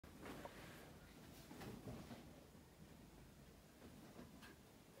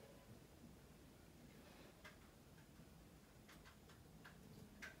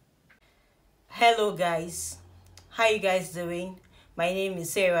Hello guys, how you guys doing? My name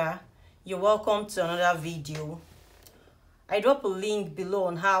is Sarah. You're welcome to another video. I drop a link below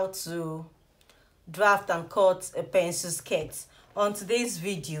on how to draft and cut a pencil skirt. On today's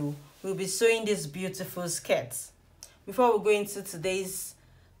video, we'll be sewing this beautiful skirt. Before we go into today's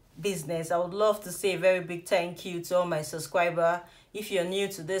business, I would love to say a very big thank you to all my subscribers. If you're new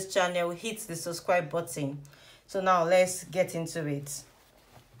to this channel, hit the subscribe button. So now let's get into it.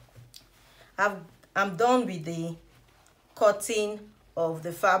 I'm done with the cutting of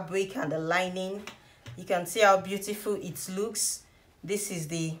the fabric and the lining. You can see how beautiful it looks. This is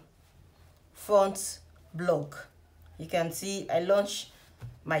the front block. You can see I launched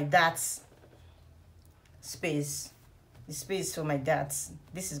my darts space, the space for my darts.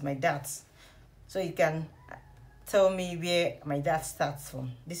 This is my darts, so you can tell me where my dart starts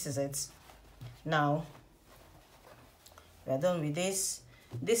from. This is it. Now we're done with this.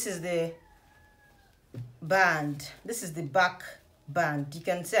 This is the band. This is the back band. You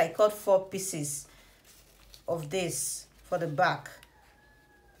can see I cut 4 pieces of this for the back,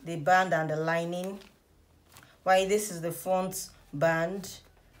 the band and the lining, while this is the front band.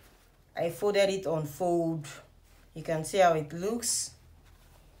 I folded it on fold. You can see how it looks.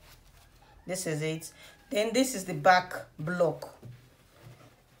 This is it. Then this is the back block.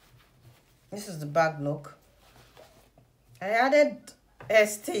 This is the back block. I added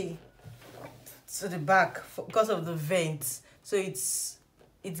ST to the back because of the vents, so it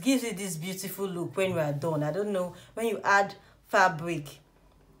gives it this beautiful look when we are done. I don't know, when you add fabric,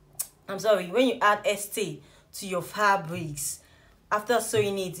 when you add ST to your fabrics after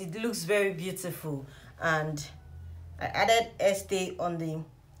sewing it, it looks very beautiful. And I added ST on the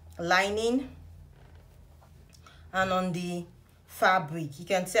lining and on the fabric. You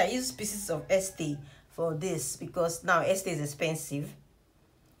can see I use pieces of ST for this because now ST is expensive.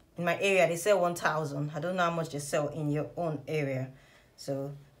 In my area they sell 1,000. I don't know how much they sell in your own area.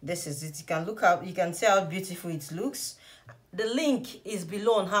 So this is it. You can look out, you can see how beautiful it looks. The link is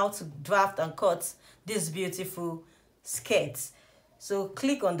below on how to draft and cut this beautiful skirt, so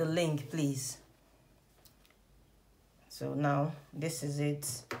click on the link please. So now this is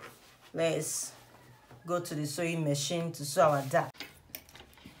it. Let's go to the sewing machine to sew our dart.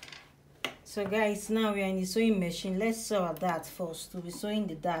 So guys, now we are in the sewing machine. Let's sew our dart first. We'll be sewing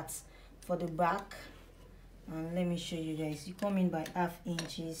the darts for the back, and let me show you guys. You come in by 1/2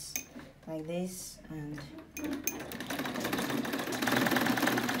 inches like this, and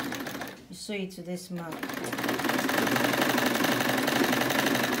you sew it to this mark.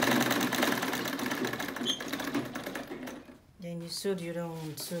 Then you sew the other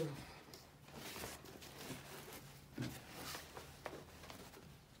one too.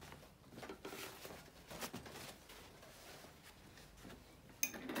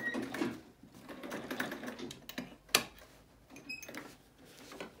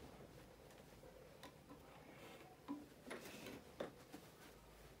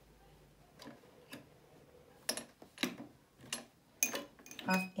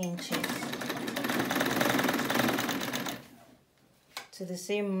 Half inches to the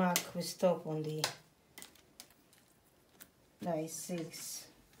same mark we stop on the that is 6.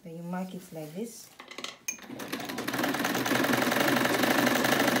 Then you mark it like this.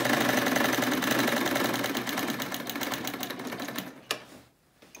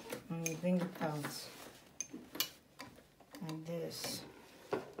 And you bring it out like this,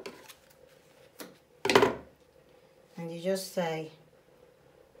 and you just tie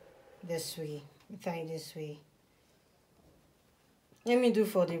this way. You tie this way. Let me do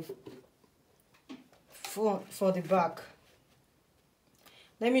for the front, for the back.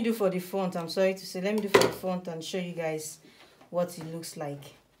 Let me do for the front. I'm sorry to say, let me do for the front and show you guys what it looks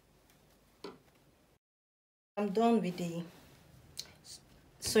like. I'm done with the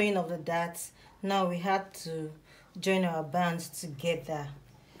sewing of the darts. Now we had to join our bands together.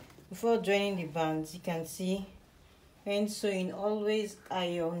 Before joining the bands, you can see when sewing, always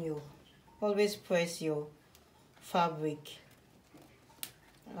always press your fabric.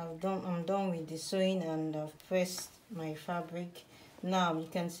 I'm done with the sewing and I've pressed my fabric. Now you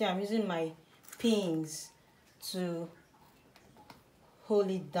can see I'm using my pins to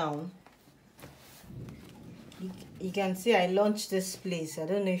hold it down. You can see I launched this place. I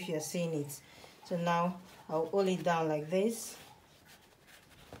don't know if you're seeing it. So now I'll hold it down like this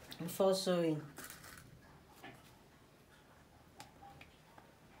before sewing.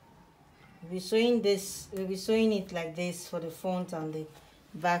 We'll be sewing it like this for the front and the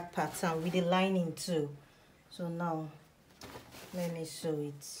back pattern with the lining too. So now let me sew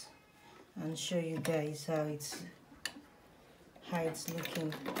it and show you guys how it's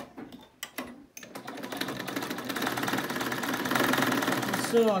looking.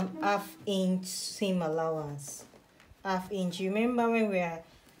 sew on 1/2 inch seam allowance. 1/2 inch. Remember when we are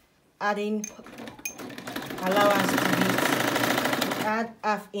adding allowance to it, we add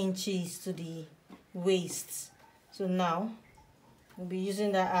 1/2 inches to the waist. So now we'll be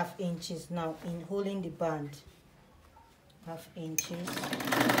using that 1/2 inches now in holding the band. 1/2 inches.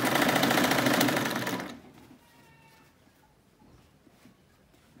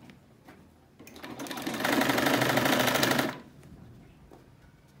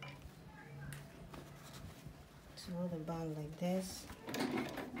 So hold the band like this.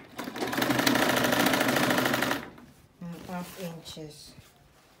 And 1/2 inches.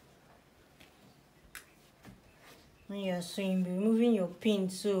 When you are sewing, be removing your pin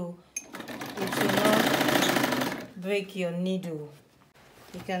so it will not break your needle.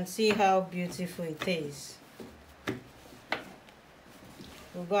 You can see how beautiful it is.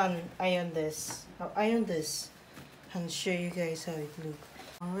 We'll go and iron this. I'll iron this and show you guys how it looks.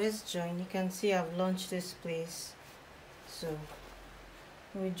 Let's join. You can see I've launched this place. So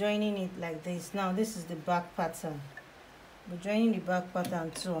we're joining it like this. Now this is the back pattern. We're joining the back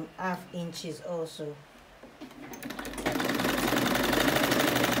pattern to on 1/2 inches also.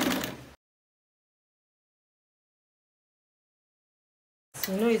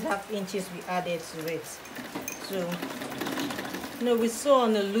 So you know it's 1/2 inches we added to it. So we sew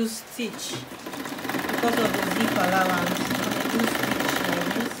on a loose stitch because of the zip allowance. On a loose stitch like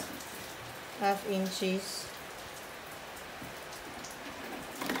this, 1/2 inches.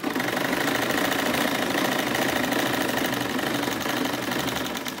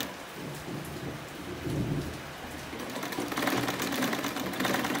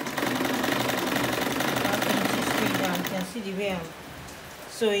 See the way I'm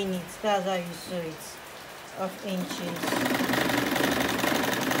sewing it. That's how you sew it. 1/2 inches.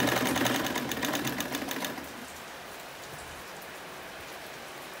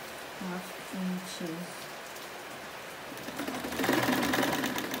 1/2 inches.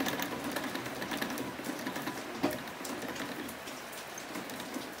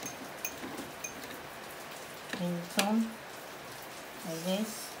 And you turn like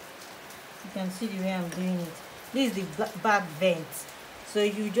this. You can see the way I'm doing it. This is the back vent, so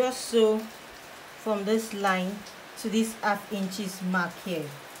you just sew from this line to this 1/2 inches mark here.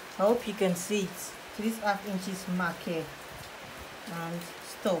 I hope you can see it, to this 1/2 inches mark here, and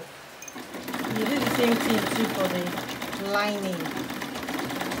stop. You do the same thing too for the lining.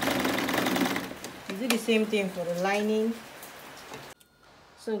 You do the same thing for the lining.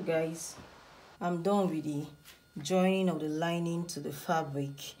 So guys, I'm done with the joining of the lining to the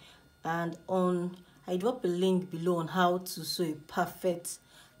fabric, and I drop a link below on how to sew a perfect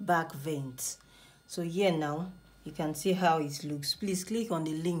back vent. So here now you can see how it looks. Please click on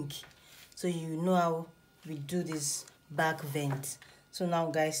the link so you know how we do this back vent. So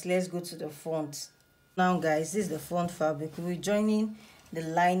now guys, let's go to the front. Now guys, this is the front fabric. We're joining the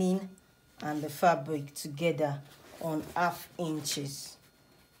lining and the fabric together on 1/2 inches.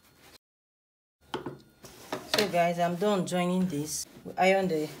 So guys, I'm done joining this. We iron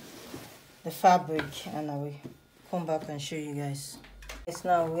the fabric and I will come back and show you guys. Yes,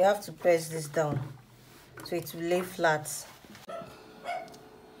 now we have to press this down so it will lay flat.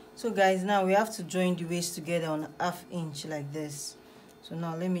 So guys, now we have to join the waist together on 1/2 inch like this. So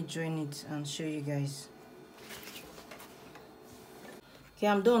now let me join it and show you guys. Okay,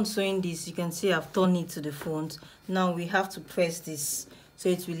 I'm done sewing this. You can see I've turned it to the front. Now we have to press this so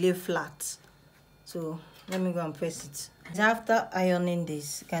it will lay flat. So let me go and press it. After ironing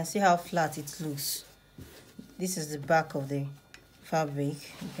this, you can see how flat it looks. This is the back of the fabric.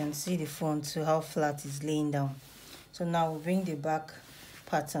 You can see the front, so how flat it's laying down. So now we'll bring the back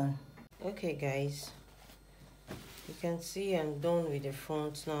pattern. Okay guys, you can see I'm done with the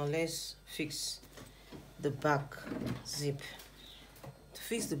front. Now let's fix the back zip. To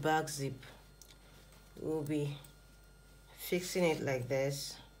fix the back zip, we'll be fixing it like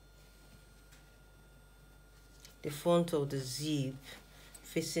this. The front of the zip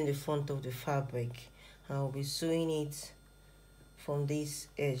facing the front of the fabric, and I'll be sewing it from this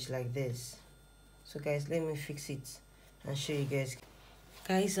edge like this. So guys, let me fix it and show you guys.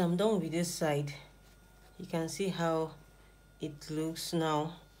 Guys, I'm done with this side. You can see how it looks.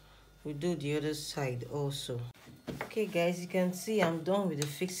 Now we'll do the other side also. Okay guys, you can see I'm done with the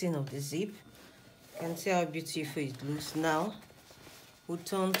fixing of the zip. You can see how beautiful it looks. Now we'll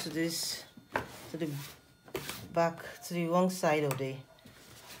turn to this, to the back, to the wrong side of the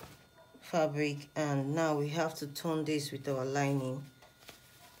fabric, and now we have to turn this with our lining.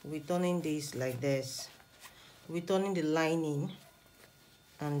 We're turning this like this. We're turning the lining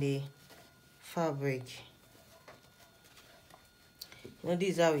and the fabric. Now this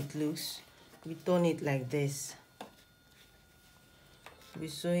is how it looks. We turn it like this. We're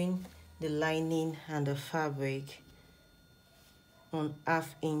sewing the lining and the fabric on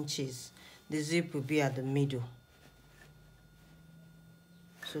 1/2 inches. The zip will be at the middle.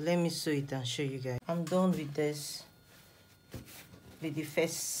 So let me sew it and show you guys. I'm done with this, with the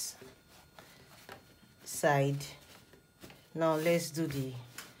first side. Now let's do the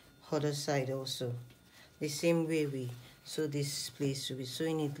other side also. The same way we sew this place, we'll be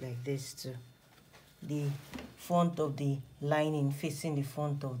sewing it like this too. The front of the lining facing the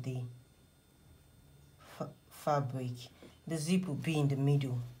front of the fabric. The zip will be in the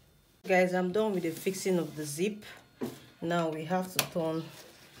middle. Guys, I'm done with the fixing of the zip. Now we have to turn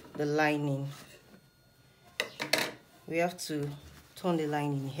the lining. We have to turn the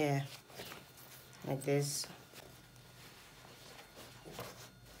lining here like this.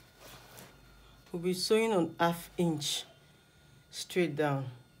 We'll be sewing on 1/2 inch straight down.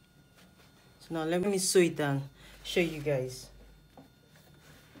 So now let me sew it and show you guys.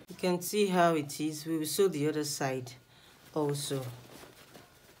 You can see how it is. We will sew the other side also.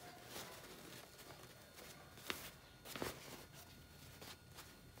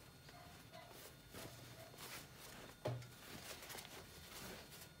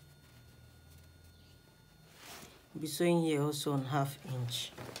 We'll be sewing here also on 1/2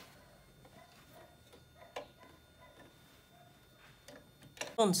 inch.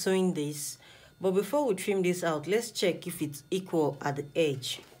 On sewing this, but before we trim this out, let's check if it's equal at the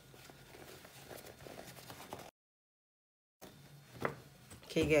edge.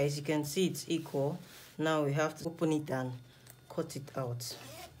 Okay guys, you can see it's equal. Now we have to open it and cut it out.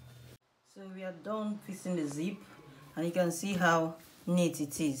 So we are done fixing the zip, and you can see how neat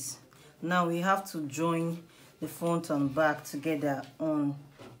it is. Now we have to join the front and back together on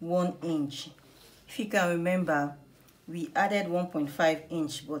 1 inch. If you can remember, we added 1.5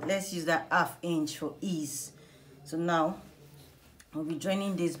 inch, but let's use that 1/2 inch for ease. So now I'll be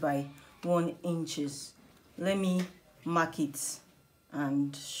joining this by 1 inches. Let me mark it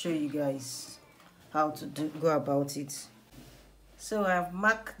and show you guys how to go about it. So I've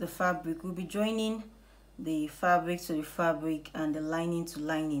marked the fabric. We'll be joining the fabric to the fabric and the lining to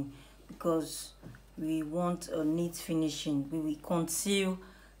lining because we want a neat finishing. We will conceal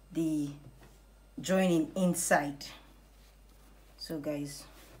the joining inside. So guys,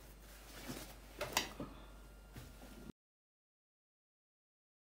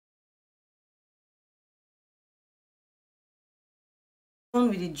 done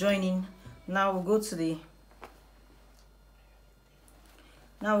with the joining. Now we'll go to the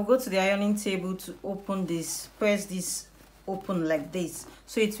ironing table to open this. Press this open like this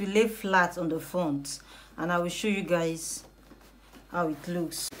so it will lay flat on the front, and I will show you guys how it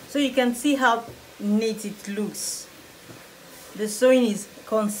looks. So you can see how neat it looks. The sewing is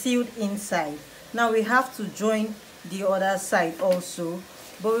concealed inside. Now we have to join the other side also,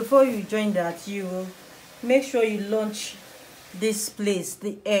 but before you join that, you will make sure you launch this place,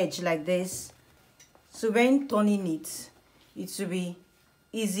 the edge, like this. So when turning it, it will be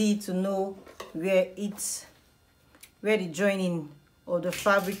easy to know where the joining of the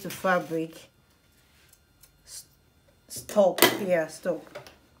fabric to fabric stop.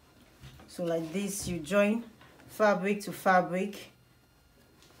 So like this, you join fabric to fabric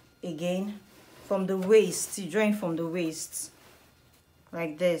again from the waist. You join from the waist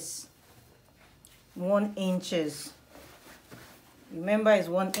like this, 1 inches. Remember, it's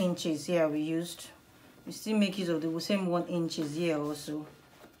 1 inches here we used. We still make use of the same 1 inches here also.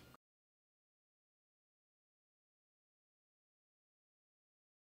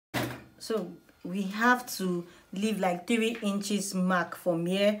 So we have to leave like 3 inches mark from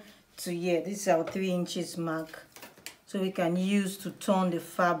here to here. This is our 3 inches mark, so we can use to turn the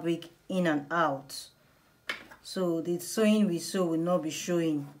fabric in and out. So the sewing we sew will not be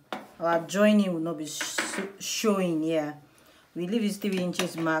showing. Our joining will not be showing here. We leave this 3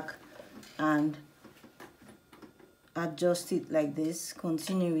 inches mark and adjust it like this.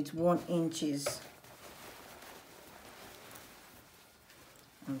 Continue with 1 inches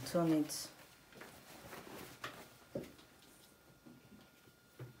and turn it.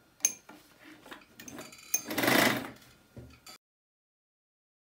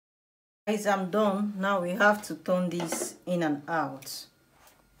 Guys, I'm done. Now we have to turn this in and out.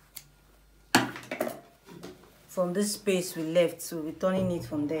 From this space we left, so we're turning it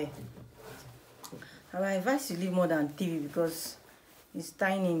from there. I advise you leave more than 3 because it's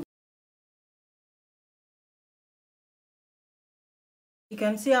tiny. You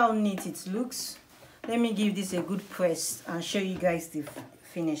can see how neat it looks. Let me give this a good press and show you guys the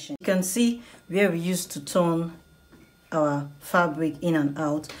finishing. You can see where we used to turn our fabric in and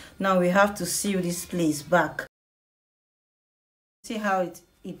out. Now we have to sew this place back. See how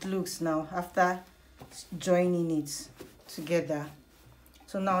it looks now after joining it together.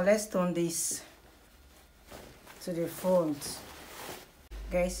 So now let's turn this to the front.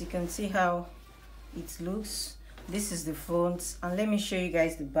 Guys, you can see how it looks. This is the front, and let me show you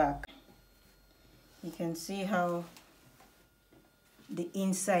guys the back. You can see how the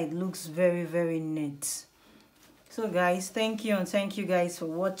inside looks very, very neat. So guys, thank you, and thank you guys for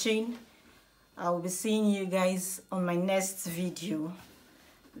watching. I will be seeing you guys on my next video.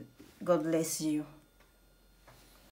 God bless you.